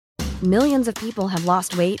Millions of people have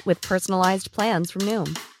lost weight with personalized plans from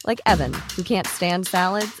Noom. Like Evan, who can't stand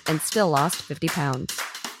salads and still lost 50 pounds.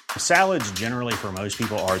 Salads generally for most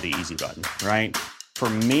people are the easy button, right? For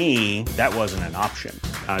me, that wasn't an option.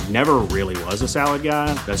 I never really was a salad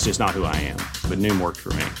guy. That's just not who I am. But Noom worked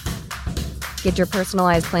for me. Get your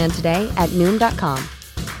personalized plan today at Noom.com.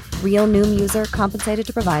 Real Noom user compensated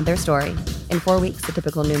to provide their story. In 4 weeks, the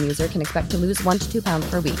typical Noom user can expect to lose 1 to 2 pounds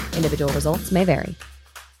per week. Individual results may vary.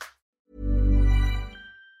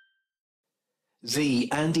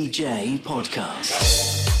 The Andy J Podcast.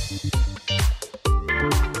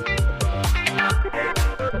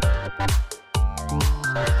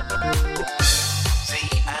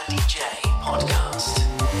 The Andy J Podcast.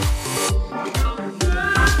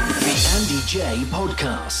 The Andy J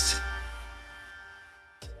Podcast.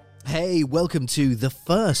 Hey, welcome to the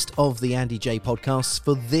first of the Andy J podcasts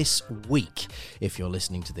for this week. If you're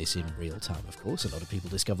listening to this in real time, of course, a lot of people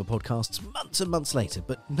discover podcasts months and months later,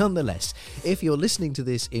 but nonetheless, if you're listening to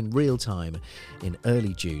this in real time in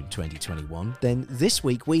early June 2021, then this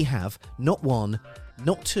week we have not one,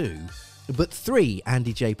 not two, but 3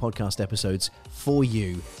 Andy J podcast episodes for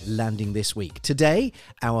you landing this week. Today,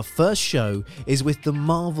 our first show is with the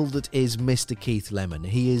marvel that is Mr. Keith Lemon.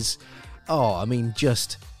 He is,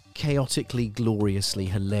 just chaotically, gloriously,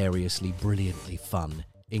 hilariously, brilliantly fun,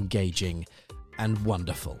 engaging, and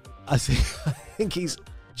wonderful. I think he's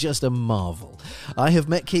just a marvel. I have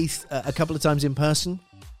met Keith a couple of times in person,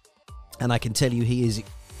 and I can tell you he is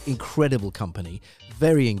incredible company,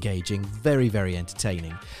 very engaging, very, very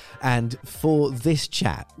entertaining. And for this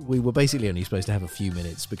chat, we were basically only supposed to have a few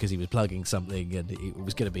minutes because he was plugging something and it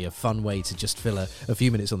was going to be a fun way to just fill a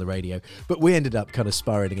few minutes on the radio. But we ended up kind of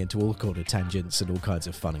spiraling into all kind of tangents and all kinds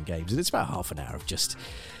of fun and games. And it's about half an hour of just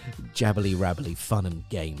jabbly-rabbly fun and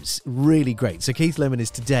games. Really great. So Keith Lemon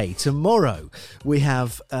is today. Tomorrow, we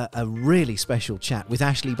have a really special chat with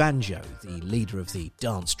Ashley Banjo, the leader of the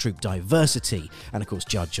dance troupe Diversity, and of course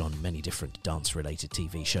judge on many different dance-related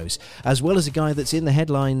TV shows, as well as a guy that's in the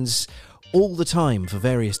headlines all the time for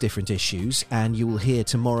various different issues. And you will hear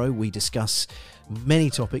tomorrow we discuss many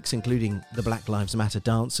topics, including the Black Lives Matter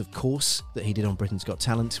dance, of course, that he did on Britain's Got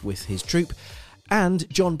Talent with his troupe, and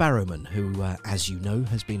John Barrowman, who, as you know,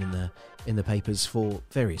 has been in the papers for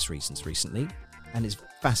various reasons recently, and it's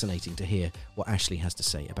fascinating to hear what Ashley has to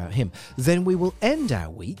say about him. Then we will end our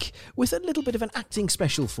week with a little bit of an acting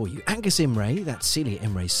special for you. Angus Imray, that's Celia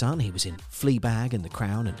Imray's son, he was in Fleabag and The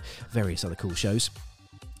Crown and various other cool shows,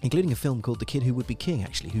 including a film called The Kid Who Would Be King,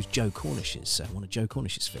 actually, who's Joe Cornish's, one of Joe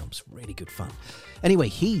Cornish's films. Really good fun. Anyway,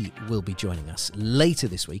 he will be joining us later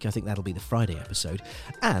this week. I think that'll be the Friday episode.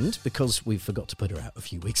 And because we forgot to put her out a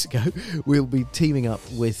few weeks ago, we'll be teaming up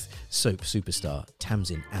with soap superstar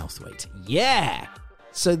Tamsin Outhwaite. Yeah!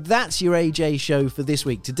 So that's your AJ show for this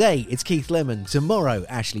week. Today, it's Keith Lemon. Tomorrow,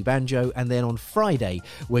 Ashley Banjo. And then on Friday,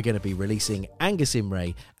 we're going to be releasing Angus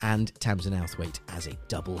Imray and Tamsin Outhwaite as a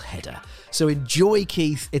double header. So enjoy,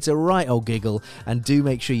 Keith. It's a right old giggle. And do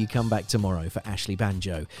make sure you come back tomorrow for Ashley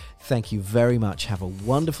Banjo. Thank you very much. Have a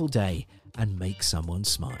wonderful day and make someone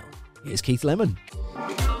smile. Here's Keith Lemon.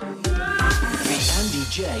 The Andy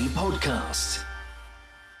J Podcast.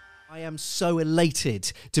 I am so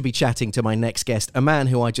elated to be chatting to my next guest, a man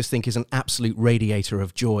who I just think is an absolute radiator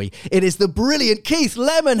of joy. It is the brilliant Keith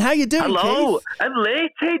Lemon. How you doing, Hello, Keith?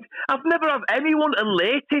 Elated. I've never had anyone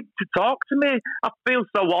elated to talk to me. I feel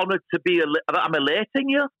so honoured to be that I'm elating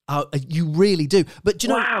you. Oh, you really do. But do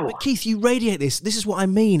you know, Wow. but Keith, you radiate this. This is what I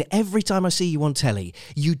mean. Every time I see you on telly,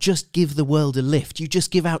 you just give the world a lift. You just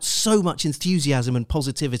give out so much enthusiasm and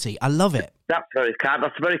positivity. I love it. That's very kind.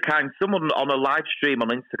 That's very kind. Someone on a live stream on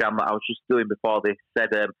Instagram that I was just doing before this said,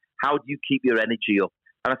 how do you keep your energy up?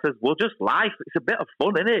 And I said, well, just life. It's a bit of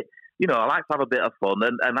fun, isn't it? You know, I like to have a bit of fun,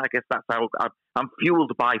 and I guess that's how I'm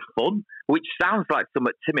fueled by fun, which sounds like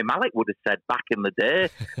something Timmy Malik would have said back in the day.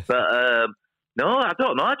 But no, I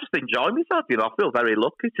don't know. I just enjoy myself. You know, I feel very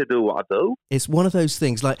lucky to do what I do. It's one of those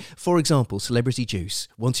things, like, for example, Celebrity Juice.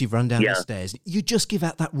 Once you've run down the stairs, you just give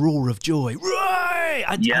out that roar of joy. Right!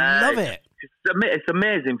 I love it. It's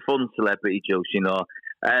amazing fun, Celebrity Juice, you know.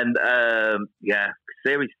 And,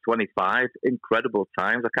 Series 25, incredible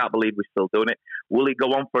times. I can't believe we're still doing it. Will it go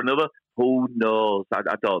on for another? Who knows? I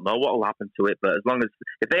don't know what will happen to it, but as long as,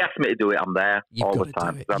 if they ask me to do it, I'm there all the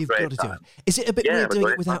time. You've got to do it. Is it a bit weird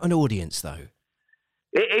doing it without an audience, though?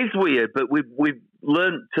 It is weird, but we've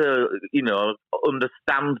learned to, you know,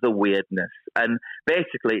 understand the weirdness. And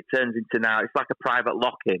basically it turns into now, it's like a private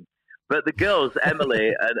lock-in. But the girls,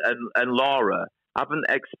 Emily and Laura, haven't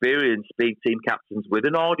experienced being team captains with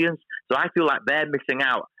an audience. So I feel like they're missing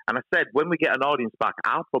out. And I said, when we get an audience back,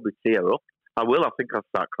 I'll probably tear up. I will. I think I'll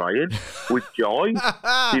start crying with joy,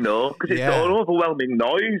 because it's an overwhelming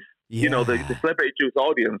noise. Yeah. The Celebrity Juice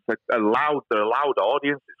audience, they're a loud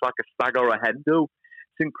audience. It's like a stag or a hen do.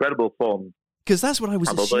 It's incredible fun. Because that's what I was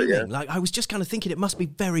assuming. Yeah. Like, I was just kind of thinking it must be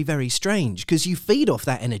very, very strange because you feed off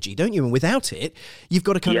that energy, don't you? And without it, you've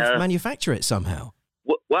got to kind of manufacture it somehow.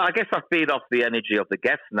 Well, I guess I feed off the energy of the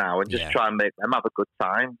guests now and just try and make them have a good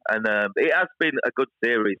time. And it has been a good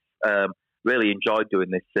series. Really enjoyed doing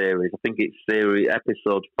this series. I think it's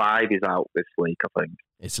episode 5 is out this week, I think.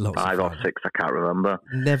 It's lots 5 of or fun. 6, I can't remember.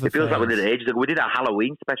 Never It feels fails. like we did it ages ago. We did a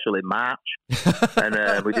Halloween special in March,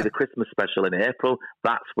 and we did a Christmas special in April.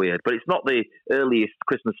 That's weird, but it's not the earliest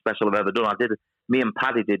Christmas special I've ever done. Me and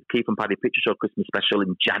Paddy did Keith and Paddy Picture Show Christmas special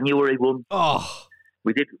in January once. Oh,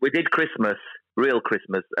 We did Christmas, real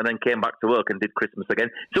Christmas, and then came back to work and did Christmas again.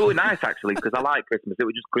 So it was nice, actually, because I like Christmas. It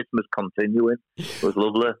was just Christmas continuing. It was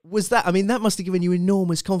lovely. that must have given you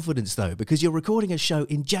enormous confidence, though, because you're recording a show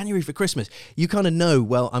in January for Christmas. You kind of know,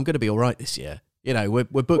 well, I'm going to be all right this year. We're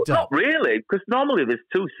booked Not up. really, because normally there's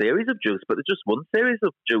 2 series of Juice, but there's just 1 series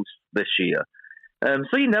of Juice this year.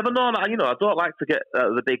 So you never know. I don't like to get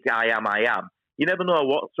the big I am. You never know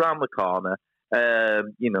what's around the corner.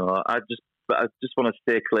 I just want to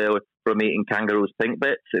stay clear from eating kangaroos' pink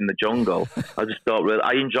bits in the jungle. I just don't really.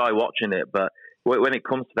 I enjoy watching it, but when it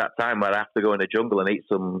comes to that time where I have to go in the jungle and eat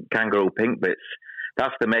some kangaroo pink bits,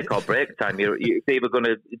 that's the make or break time. It's either going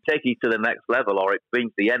to take you to the next level or it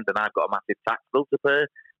brings the end, and I've got a massive tax bill to pay.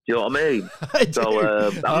 Do you know what I mean?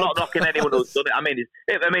 I'm not knocking anyone who's done it. I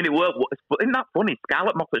mean, it worked. Isn't that funny?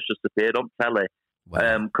 Scarlett Moffat's just appeared on telly.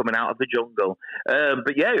 Wow. Coming out of the jungle.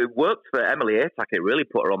 But yeah, it worked for Emily Atack. It really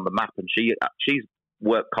put her on the map, and she's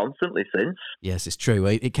worked constantly since. Yes, it's true.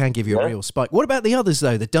 It can give you a real spike. What about the others,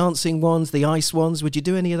 though? The dancing ones, the ice ones? Would you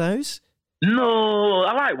do any of those? No,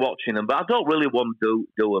 I like watching them, but I don't really want to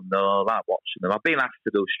do them. No, I like watching them. I've been asked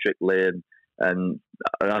to do Strictly and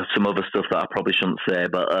some other stuff that I probably shouldn't say,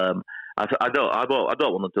 but I don't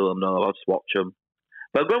want to do them. No, I'll just watch them.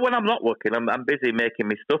 But when I'm not working, I'm busy making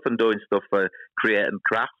me stuff and doing stuff for Create and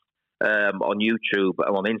Craft on YouTube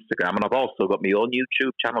and on Instagram. And I've also got my own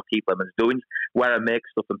YouTube channel, Keep Lemons Doing, where I make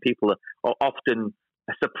stuff, and people are often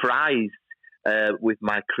surprised with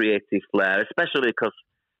my creative flair, especially because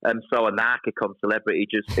I'm so anarchic on Celebrity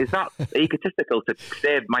Juice. Is that egotistical to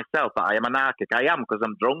say myself that I am anarchic? I am, because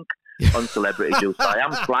I'm drunk on Celebrity Juice. I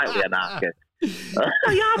am slightly anarchic.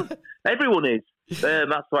 I am. Everyone is.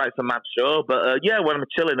 That's why it's a mad show. But when I'm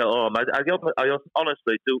chilling at home, I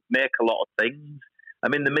honestly do make a lot of things.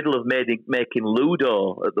 I'm in the middle of making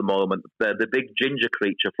Ludo at the moment, the big ginger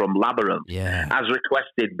creature from Labyrinth, as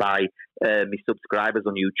requested by my subscribers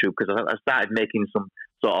on YouTube, because I started making some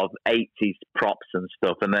sort of 80s props and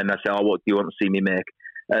stuff. And then I said, what do you want to see me make?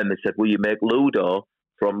 And they said, will you make Ludo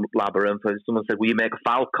from Labyrinth? And someone said, will you make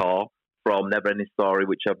Falcor from Neverending Story,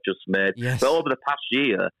 which I've just made? Yes. But over the past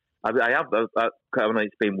year, I know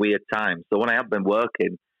it's been weird times. So when I have been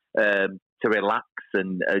working to relax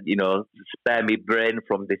and spare me brain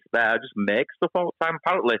from despair, I just make stuff all the time.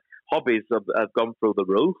 Apparently, hobbies have gone through the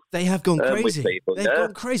roof. They have gone crazy. They've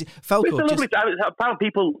gone crazy. Falcor, it's a lovely time.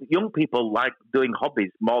 Apparently, young people like doing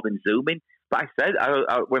hobbies more than Zooming. But I said,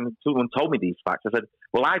 when someone told me these facts, I said,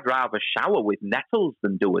 well, I'd rather shower with nettles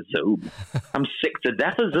than do a Zoom. I'm sick to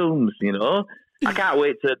death of Zooms, I can't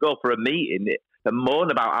wait to go for a meeting and moan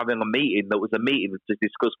about having a meeting that was a meeting to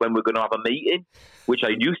discuss when we're going to have a meeting, which I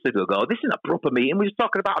used to go, this isn't a proper meeting. We're just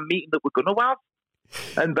talking about a meeting that we're going to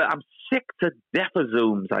have. But I'm sick to death of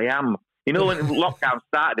Zooms. I am. When lockdown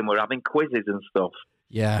started and we're having quizzes and stuff.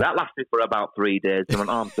 Yeah. That lasted for about 3 days. And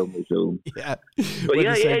I'm done with Zoom. Yeah. But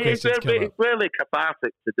it's really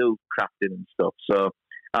cathartic to do crafting and stuff. So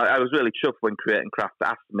I was really chuffed when Create and Craft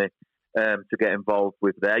asked me to get involved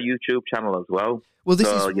with their YouTube channel as well. Well, this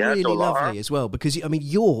is really lovely as well, because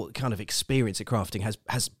your kind of experience at crafting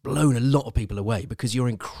has blown a lot of people away because you're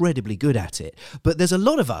incredibly good at it. But there's a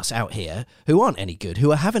lot of us out here who aren't any good,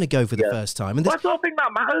 who are having a go for the first time. And I don't think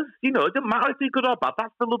that matters. It doesn't matter if you're good or bad.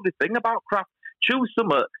 That's the lovely thing about craft. Choose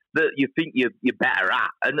something that you think you're better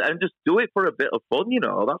at, and just do it for a bit of fun.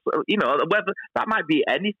 That's whether that might be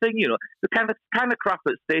anything. The kind of craft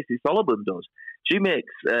that Stacey Solomon does. She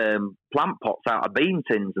makes plant pots out of bean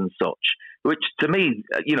tins and such, which to me,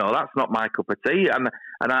 that's not my cup of tea. And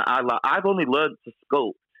I've only learned to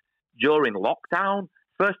sculpt during lockdown.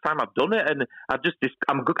 First time I've done it, and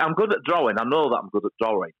I'm good at drawing. I know that I'm good at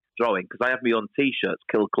drawing because I have my own T-shirts,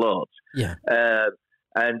 Kill Clothes. Yeah.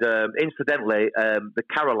 And incidentally, the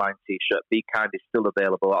Caroline T-shirt, Be Kind, is still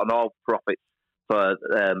available, and all profits for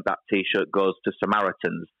that T-shirt goes to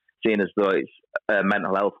Samaritans. seeing as though it's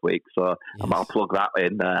Mental Health Week, so I might plug that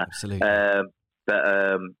in there. Absolutely. I've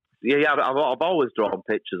always drawn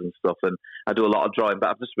pictures and stuff, and I do a lot of drawing, but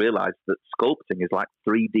I've just realised that sculpting is like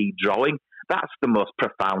 3D drawing. That's the most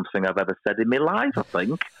profound thing I've ever said in my life, I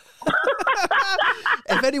think.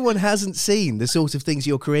 If anyone hasn't seen the sort of things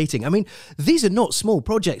you're creating, I mean, these are not small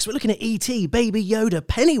projects. We're looking at E.T., Baby Yoda,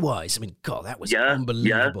 Pennywise. I mean, God, that was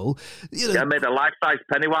unbelievable. I made a life-size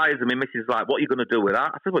Pennywise, and my missus is like, what are you going to do with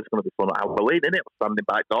that? I said, well, it's going to be fun at Halloween, isn't it? We're standing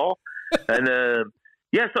by the door. And,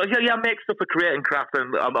 I make stuff for Create and Craft,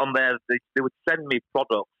 and on there, they would send me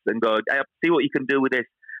products and go, hey, see what you can do with this.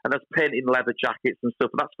 And I was painting leather jackets and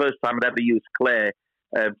stuff, and that's the first time I'd ever used clay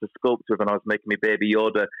to sculpt with when I was making my Baby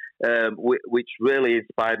Yoda, which really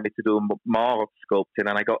inspired me to do more sculpting.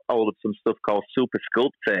 And I got hold of some stuff called Super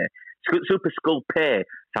Sculpte. Super Sculpte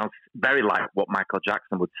sounds very like what Michael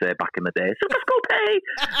Jackson would say back in the day. Super Sculpte!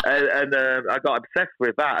 and I got obsessed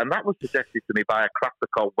with that. And that was suggested to me by a crafter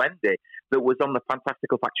called Wendy that was on the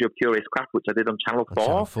Fantastical Factory of Curious Craft, which I did on Channel 4.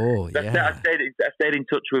 Channel 4, yeah. I stayed in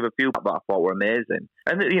touch with a few that I thought were amazing.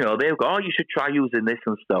 And, they would go, oh, you should try using this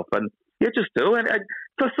and stuff. And you just do. And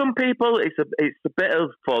for some people, it's a bit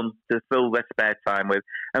of fun to fill their spare time with.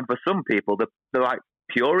 And for some people, they're like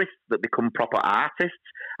purists that become proper artists.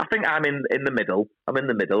 I think I'm in the middle. I'm in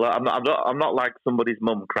the middle. I'm not like somebody's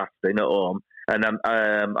mum crafting at home. And I'm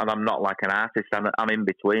not like an artist. I'm in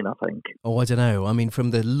between, I think. Oh, I don't know. I mean,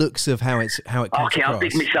 from the looks of how it comes okay, across. I'll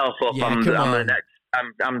pick myself up. Yeah,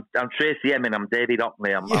 I'm Tracy Emin. I'm David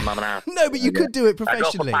Hockney. I'm an artist. No, but you could do it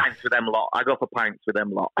professionally. I go for pints with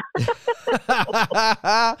them lot.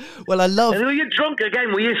 Well, I love. Are you drunk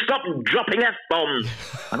again? Will you stop dropping F-bombs?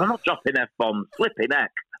 And I'm not dropping F-bombs. Flipping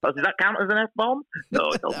heck. Oh, does that count as an F-bomb? No,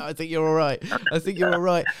 no, I think you're all right. All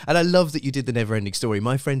right. And I love that you did the Never-Ending Story.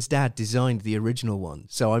 My friend's dad designed the original one,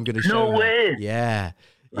 so I'm going to show No way. Yeah.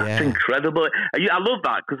 That's incredible. I love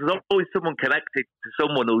that because there's always someone connected to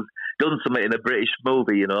someone who's done something in a British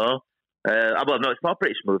movie, well, no, it's not a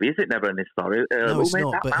British movie, is it? Never-Ending Story. No, it's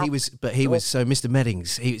not. But he was. So Mr.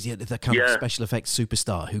 Meddings, he was the kind of special effects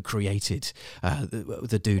superstar who created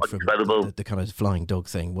the dude from the kind of flying dog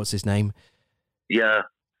thing. What's his name? Yeah.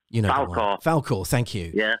 Falkor. Falkor, thank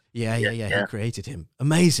you. Yeah. He created him.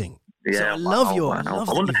 Amazing. Yeah, so I love your. I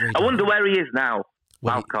wonder where he is now.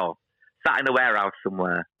 Falkor. Sat in a warehouse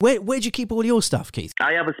somewhere. Where do you keep all your stuff, Keith?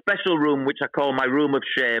 I have a special room which I call my room of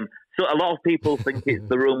shame. So a lot of people think it's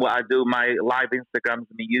the room where I do my live Instagrams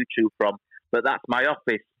and my YouTube from, but that's my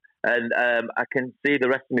office. And I can see the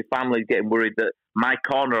rest of my family getting worried that my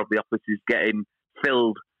corner of the office is getting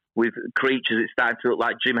filled with creatures. It's starting to look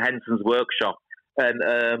like Jim Henson's workshop.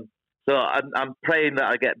 And so I'm praying that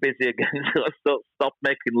I get busy again so I stop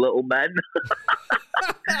making little men.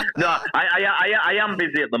 No, I am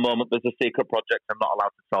busy at the moment. There's a secret project I'm not allowed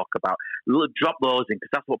to talk about. Drop those in because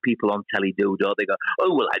that's what people on telly do, don't they? Go,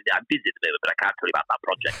 oh, well, I'm busy at the moment, but I can't tell you about that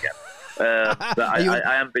project yet. But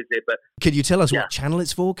I am busy. But can you tell us what channel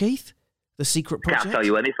it's for, Keith? The secret project? Can't tell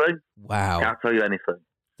you anything. Wow. Can't tell you anything.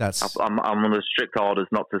 I'm under strict orders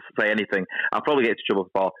not to say anything. I'll probably get into trouble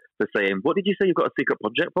for saying, what did you say you've got a secret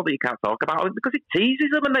project for that you can't talk about? Because it teases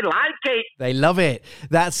them and they like it. They love it.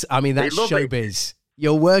 That's showbiz.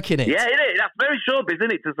 You're working it. Yeah, it is. That's very showbiz,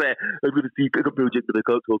 isn't it? To say, I've got a secret project that I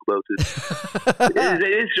can't talk about it.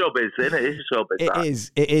 it is showbiz, isn't it? It is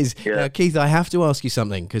showbiz. It is. Yeah. Now, Keith, I have to ask you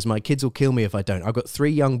something because my kids will kill me if I don't. I've got 3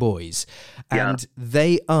 young boys and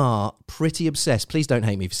they are pretty obsessed. Please don't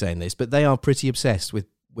hate me for saying this, but they are pretty obsessed with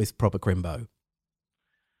Proper Crimbo.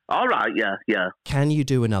 All right, yeah. Can you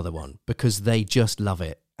do another one? Because they just love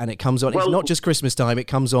it. And it comes on, it's not just Christmas time, it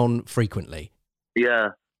comes on frequently. Yeah.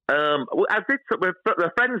 I did, with the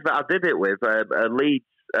friends that I did it with, a Leeds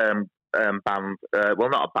band, well,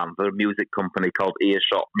 not a band, but a music company called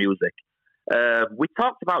Earshot Music. We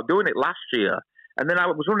talked about doing it last year. And then I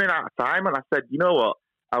was running out of time and I said, you know what?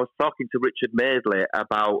 I was talking to Richard Madeley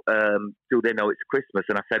about Do They Know It's Christmas?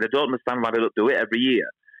 And I said, I don't understand why they don't do it every year.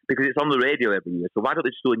 Because it's on the radio every year. So why don't they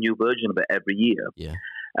just do a new version of it every year? Yeah.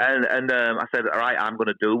 And I said, all right, I'm going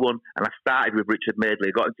to do one. And I started with Richard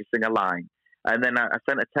Madeley, got him to sing a line. And then I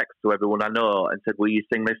sent a text to everyone I know and said, will you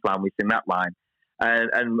sing this line? We sing that line.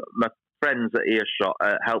 And my friends at Earshot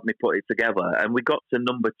helped me put it together. And we got to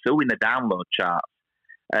number 2 in the download chart.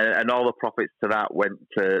 And all the profits to that went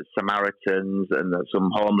to Samaritans and some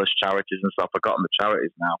homeless charities and stuff. I've forgotten the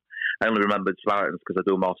charities now. I only remembered Samaritans because I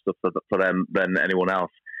do more stuff for them than anyone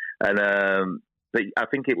else. And but I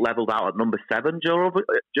think it leveled out at number 7 during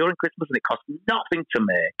Christmas, and it cost nothing to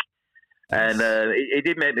make. And it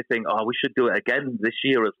did make me think, we should do it again this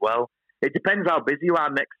year as well. It depends how busy you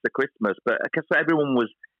are next to Christmas, but I guess everyone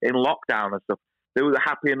was in lockdown and stuff. they were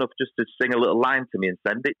happy enough just to sing a little line to me and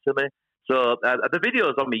send it to me. So the video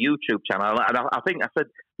is on my YouTube channel, and I think I said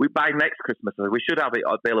by next Christmas we should have it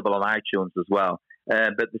available on iTunes as well.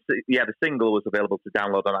 But the single was available to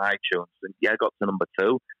download on iTunes, and I got to number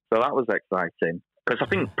 2, so that was exciting because I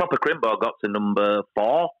think Proper Crimbo got to number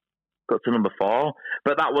 4.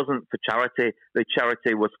 But that wasn't for charity. The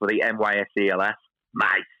charity was for the NYSELS.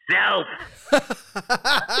 Myself.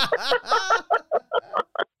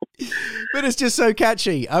 But it's just so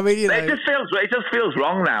catchy. I mean, it just feels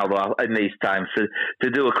wrong now though in these times to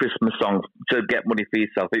do a Christmas song to get money for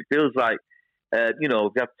yourself. It feels like you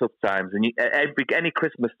have tough times, and any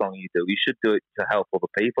Christmas song you do, you should do it to help other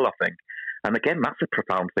people, I think. And again, that's a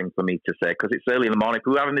profound thing for me to say because it's early in the morning. If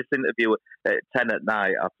we were having this interview at 10 at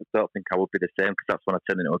night, I don't think I would be the same because that's when I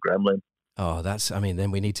turn into a gremlin. Oh, then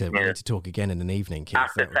we need to talk again in an evening, Keith.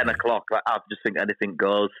 After 10 o'clock, I just think anything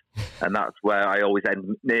goes, and that's where I always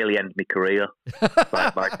nearly end my career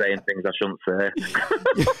by saying things I shouldn't say.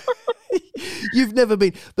 You've never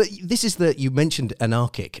been, but this is you mentioned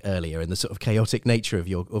anarchic earlier and the sort of chaotic nature of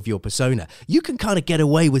your persona. You can kind of get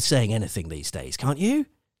away with saying anything these days, can't you?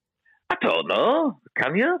 I don't know.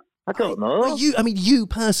 Can you? I don't know. You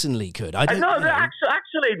personally could. I don't know.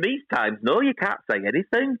 Actually, in these times, no, you can't say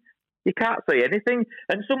anything. You can't say anything.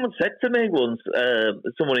 And someone said to me once,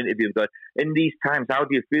 someone interviewed, going, in these times, how do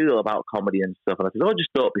you feel about comedy and stuff? And I said, just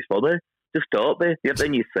don't be funny. Just don't be.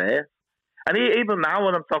 Then you say. And even now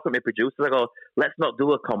when I'm talking to my producers, I go, let's not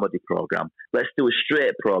do a comedy program. Let's do a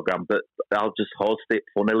straight program, but I'll just host it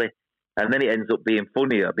funnily. And then it ends up being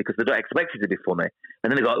funnier because they don't expect it to be funny.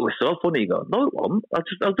 And then they go, it was so funny. You go, no, it won't.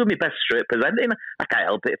 I'll do my best straight presenting. I can't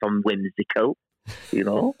help it if I'm whimsical,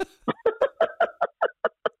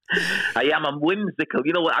 I am. I'm whimsical.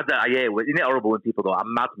 You know what? I hate it. Isn't it horrible when people go,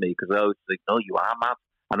 I'm mad me? Because I always think, no, you are mad.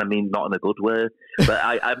 And I mean, not in a good way. But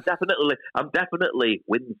I'm definitely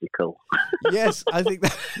whimsical. Yes, I think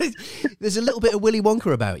there's a little bit of Willy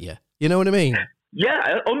Wonka about you. You know what I mean?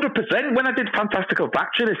 Yeah, 100%. When I did Fantastical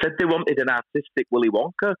Factory, they said they wanted an artistic Willy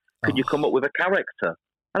Wonka. Could you come up with a character?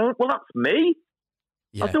 And I went, well, that's me.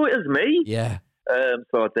 Yeah. I'll do it as me. Yeah.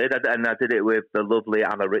 So I did, and I did it with the lovely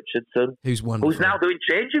Anna Richardson. Who's wonderful. Who's now doing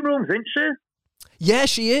Changing Rooms, isn't she? Yeah,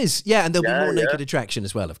 she is. Yeah, and there'll be more Naked Attraction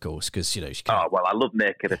as well, of course, because, she can't... Oh, well, I love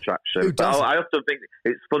Naked Attraction. Who doesn't? I often think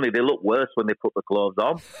it's funny, they look worse when they put the clothes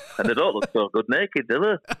on, and they don't look so good naked, do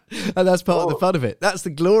they? And that's part of the fun of it. That's the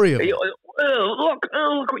glory of it. Look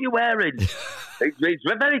what you're wearing. It's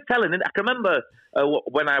very telling. I can remember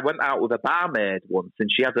when I went out with a barmaid once, and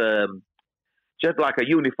she had like a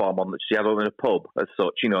uniform on that she had on in a pub as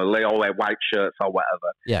such. They all wear white shirts or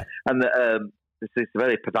whatever. Yeah. And this is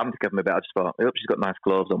very pedantic of me, but I just thought, I hope she's got nice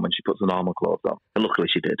clothes on when she puts the normal clothes on. And luckily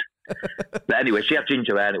she did. But anyway, she had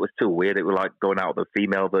ginger hair and it was too weird. It was like going out with a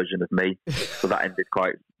female version of me. So that ended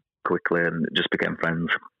quite quickly and just became friends.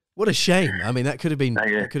 What a shame. I mean, that could have been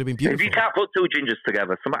beautiful. If you can't put two gingers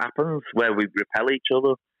together, something happens where we repel each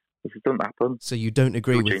other. This doesn't happen. So you don't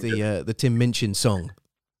agree with the Tim Minchin song?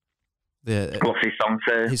 What's his song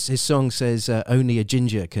say? His song says, only a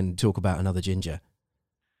ginger can talk about another ginger.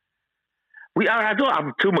 I don't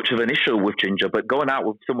have too much of an issue with ginger, but going out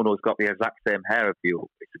with someone who's got the exact same hair as you,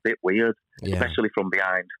 it's a bit weird, especially from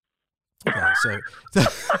behind. Okay, so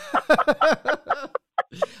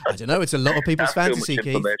I don't know. It's a lot of people's fantasy,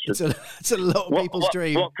 Keith. It's a lot of people's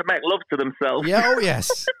dream. What to make love to themselves? Yeah. Oh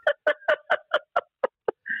yes.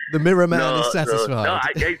 The mirror man is satisfied. No,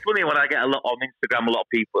 it's funny when I get on Instagram, a lot of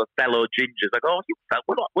people, fellow gingers, like, oh,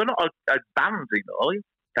 we're not a band,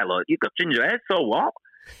 fellow. You've got ginger hair, so what?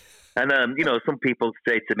 And, some people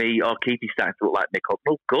say to me, oh, Keith, he's starting to look like Mick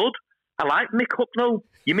Hucknall. Good. I like Mick Hucknall.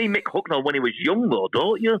 You mean Mick Hucknall when he was young, though,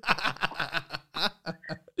 don't you?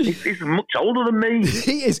 He's much older than me.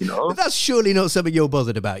 He is. But that's surely not something you're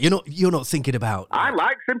bothered about. You're not thinking about... I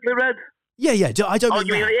like Simply Red. Yeah. I don't mean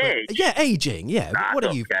you mean that, age? Yeah, aging, yeah. Nah, what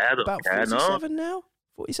are you, care, about 47 now?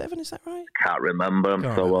 47, is that right? Can't remember. I'm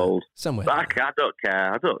so old. Somewhere. But I don't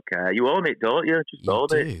care. You own it, don't you? Just own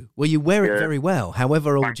it. Well, you wear it very well,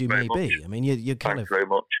 however old you may be. I mean, you're kind Thanks very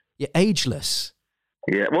much. You're ageless.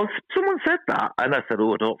 Yeah, well, someone said that, and I said,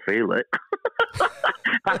 oh, I don't feel it.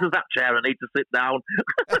 Passes that chair, I need to sit down.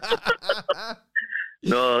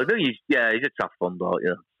 No, you just have fun, don't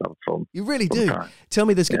you? Have fun. You really do. Sometimes. Tell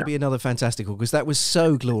me there's going to be another Fantastical, because that was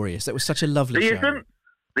so glorious. That was such a lovely show. There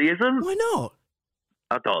isn't? Why not?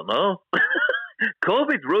 I don't know.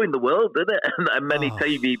 COVID's ruined the world, didn't it? And many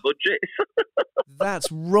TV budgets.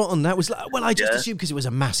 That's rotten. That was I just assumed because it was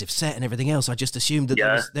a massive set and everything else. I just assumed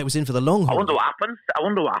that that was in for the long haul. I wonder what happens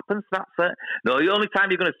to that set. No, the only time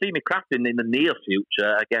you're going to see me crafting in the near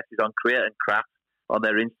future, I guess, is on Create and Craft on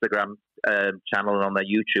their Instagram channel and on their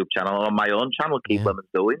YouTube channel and on my own channel. Keith Lemon's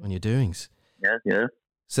doing on your doings. Yeah.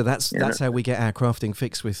 So that's how we get our crafting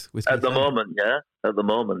fix with at the moment. Yeah.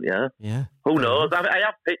 Who knows? I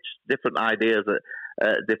have pitched different ideas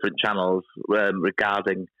at different channels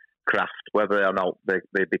regarding craft. Whether or not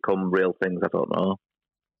they become real things, I don't know.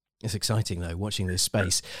 It's exciting, though, watching this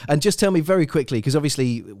space. And just tell me very quickly, because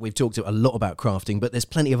obviously we've talked a lot about crafting, but there's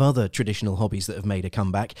plenty of other traditional hobbies that have made a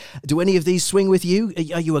comeback. Do any of these swing with you?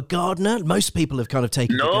 Are you a gardener? Most people have kind of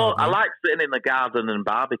taken to gardening. I like sitting in the garden and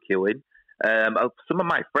barbecuing. Some of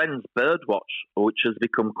my friends birdwatch, which has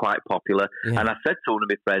become quite popular. Yeah. And I said to one of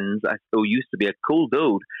my friends, who used to be a cool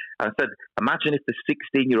dude, I said, imagine if the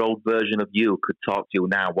 16-year-old version of you could talk to you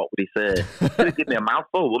now, what would he say? He'd give me a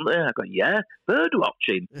mouthful, wouldn't he? I go, yeah, bird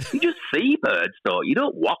watching. You just see birds, though. You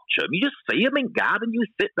don't watch them. You just see them in garden. You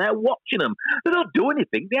sit there watching them. They don't do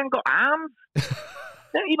anything. They ain't got arms.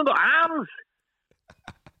 They ain't even got arms.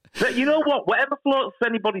 But you know what? Whatever floats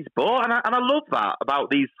anybody's boat, and I love that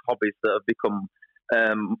about these hobbies that have become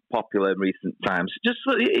popular in recent times. Just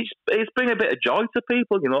it's bringing a bit of joy to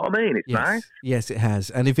people. You know what I mean? It's nice. Yes, it has.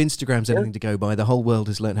 And if Instagram's anything to go by, the whole world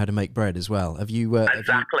has learned how to make bread as well. Have you?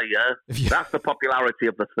 Exactly. That's the popularity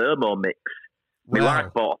of the Thermomix. My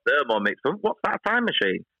wife bought a Thermomix. What's that time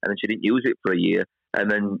machine? And then she didn't use it for a year. And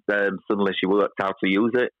then suddenly she worked out to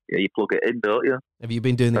use it. Yeah, you plug it in, don't you? Have you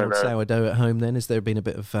been doing the old sourdough at home then? Has there been a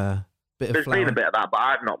bit of There's been a bit of that, but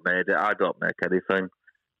I've not made it. I don't make anything.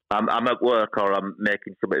 I'm at work, or I'm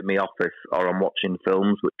making something in my office, or I'm watching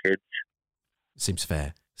films with kids. Seems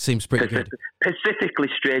fair. Seems pretty good. Specifically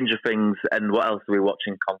Stranger Things, and what else are we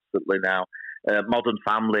watching constantly now? Modern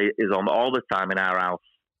Family is on all the time in our house.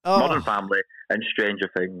 Oh. Modern Family and Stranger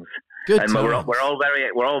Things. Good. And we're all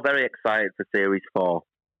very excited for Series 4.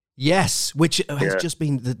 Yes, which has just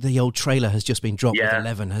been the old trailer has just been dropped with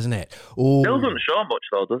 11, hasn't it? It doesn't show much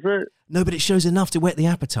though, does it? No, but it shows enough to whet the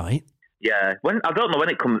appetite. Yeah, I don't know when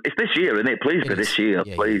it comes. It's this year, isn't it? Please be this year,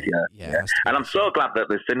 please. Yeah. And I'm so glad that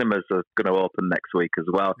the cinemas are going to open next week as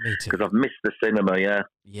well, because I've missed the cinema. Yeah.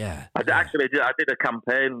 I did a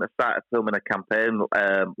campaign. I started filming a campaign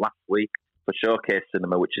last week for Showcase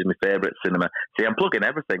Cinema, which is my favourite cinema. See, I'm plugging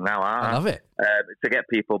everything now. I love it. To get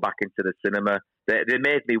people back into the cinema. They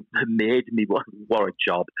made me what a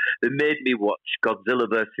job. They made me watch Godzilla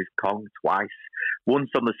vs. Kong twice.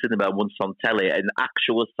 Once on the cinema, once on telly, and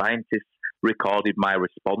actual scientists recorded my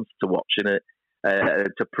response to watching it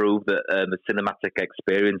to prove that the cinematic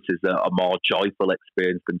experience is a more joyful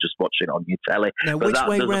experience than just watching it on your telly. Now, which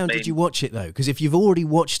way round did you watch it, though? Because if you've already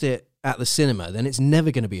watched it at the cinema, then it's never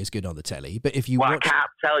going to be as good on the telly. But if you I can't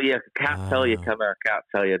tell you. I can't tell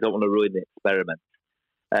you. I don't want to ruin the experiment.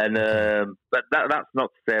 And but that's not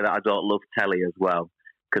to say that I don't love telly as well,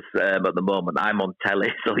 because at the moment I'm on telly.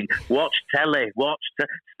 So watch telly,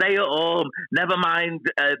 stay at home. Never mind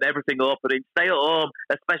everything opening. Stay at home,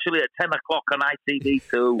 especially at 10 o'clock on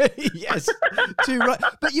ITV2. Yes, too right.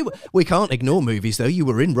 But we can't ignore movies though. You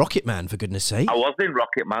were in Rocket Man, for goodness sake. I was in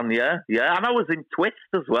Rocket Man, yeah, and I was in Twist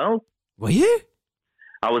as well. Were you?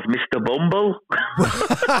 I was Mr. Bumble.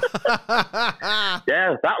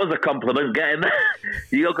 Yeah, that was a compliment getting there.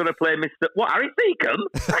 You're going to play Mr. What, Harry Seacombe?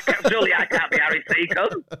 Surely I can't be Harry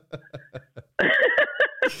Seacombe.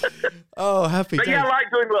 Oh, happy But day. yeah, I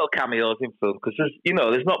like doing little cameos in film because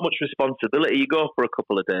there's not much responsibility. You go for a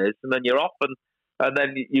couple of days and then you're off and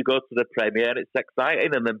then you go to the premiere and it's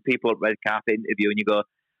exciting and then people at red carpet interview and you go,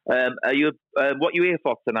 are you? What are you here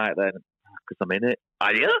for tonight then? Because I'm in it.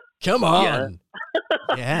 Are you? Come on.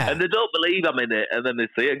 Yeah. And they don't believe I'm in it. And then they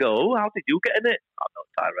see it and go, oh, how did you get in it? I'm not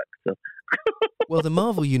director. Well, the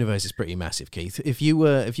Marvel universe is pretty massive, Keith. If you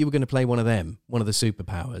were going to play one of them, one of the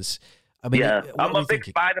superpowers, I mean, I'm a big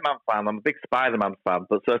Spider-Man fan.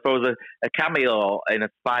 But so if I was a cameo in a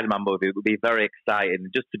Spider-Man movie, it would be very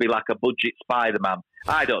exciting. Just to be like a budget Spider-Man.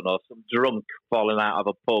 I don't know, some drunk falling out of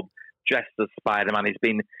a pub dressed as Spider-Man. He's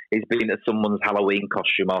been at someone's Halloween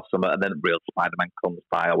costume or something, and then real Spider-Man comes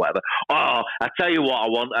by or whatever. Oh, I tell you what I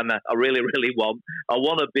want, and I really, really want. I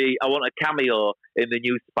want a cameo in the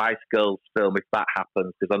new Spice Girls film if that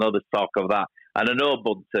happens, because I know there's talk of that. And I know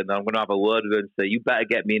Bunton, I'm going to have a word with him and say, you better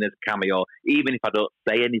get me in as cameo, even if I don't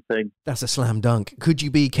say anything. That's a slam dunk. Could you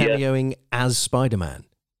be cameoing as Spider-Man?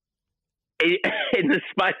 In the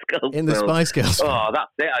Spice Girls In the film. Spice Girls film. Oh,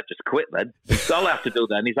 that's it. I just quit then. All I have to do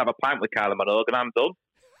then is have a pint with Kylie Minogue and I'm done.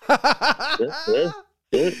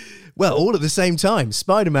 Well, all at the same time.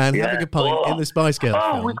 Spider-Man having a pint in the Spice Girls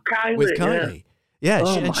film. With Kylie.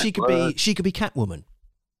 Yeah, she could be Catwoman.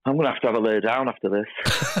 I'm going to have a lay down after this.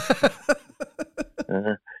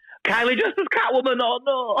 Kylie dressed as Catwoman, oh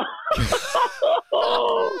no.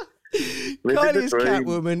 Kylie is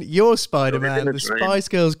Catwoman, you're Spider-Man, the Spice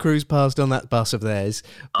Girls cruise past on that bus of theirs.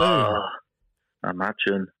 Boom. Oh,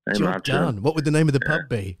 imagine. Job done. What would the name of the pub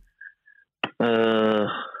be?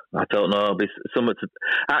 I don't know. It'd be something to...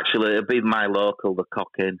 Actually, it'd be my local, the Cock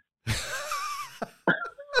Inn.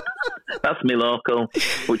 That's my local,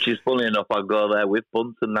 which is funny enough. I go there with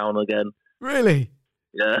Bunsen now and again. Really?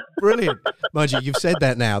 Yeah. Brilliant. Mind you, you've said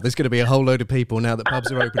that now. There's going to be a whole load of people now that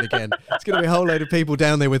pubs are open again. There's going to be a whole load of people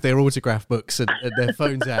down there with their autograph books and their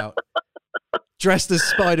phones out, dressed as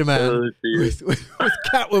Spider-Man with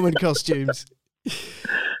Catwoman costumes.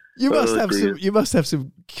 You must have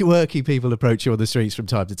some quirky people approach you on the streets from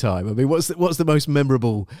time to time. I mean, what's the most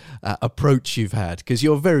memorable approach you've had? Because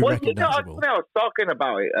you're very recognisable. I was talking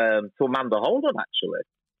about it to Amanda Holden, actually.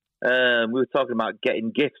 We were talking about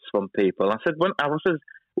getting gifts from people. I said, when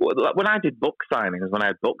I did book signings, when I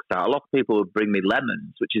had books out, a lot of people would bring me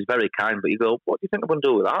lemons, which is very kind, but you go, what do you think I'm going to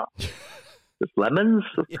do with that? Just lemons?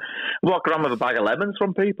 Yeah. Walk around with a bag of lemons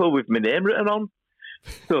from people with my name written on.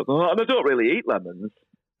 And I don't really eat lemons.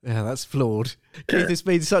 Yeah, that's flawed. Keith, it's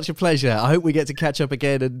been such a pleasure. I hope we get to catch up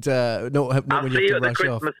again and not when you have to rush off. I'll see you at the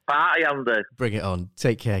Christmas party, Andy. Bring it on.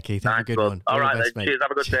 Take care, Keith. Have a good one. All right, then. Cheers. Have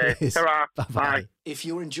a good day. Ta-ra. Bye. If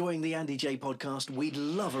you're enjoying the Andy J podcast, we'd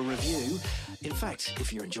love a review. In fact,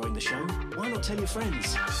 if you're enjoying the show, why not tell your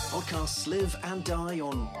friends? Podcasts live and die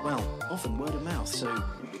on, well, often word of mouth, so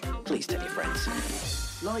please tell your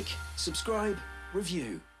friends. Like, subscribe,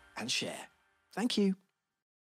 review, and share. Thank you.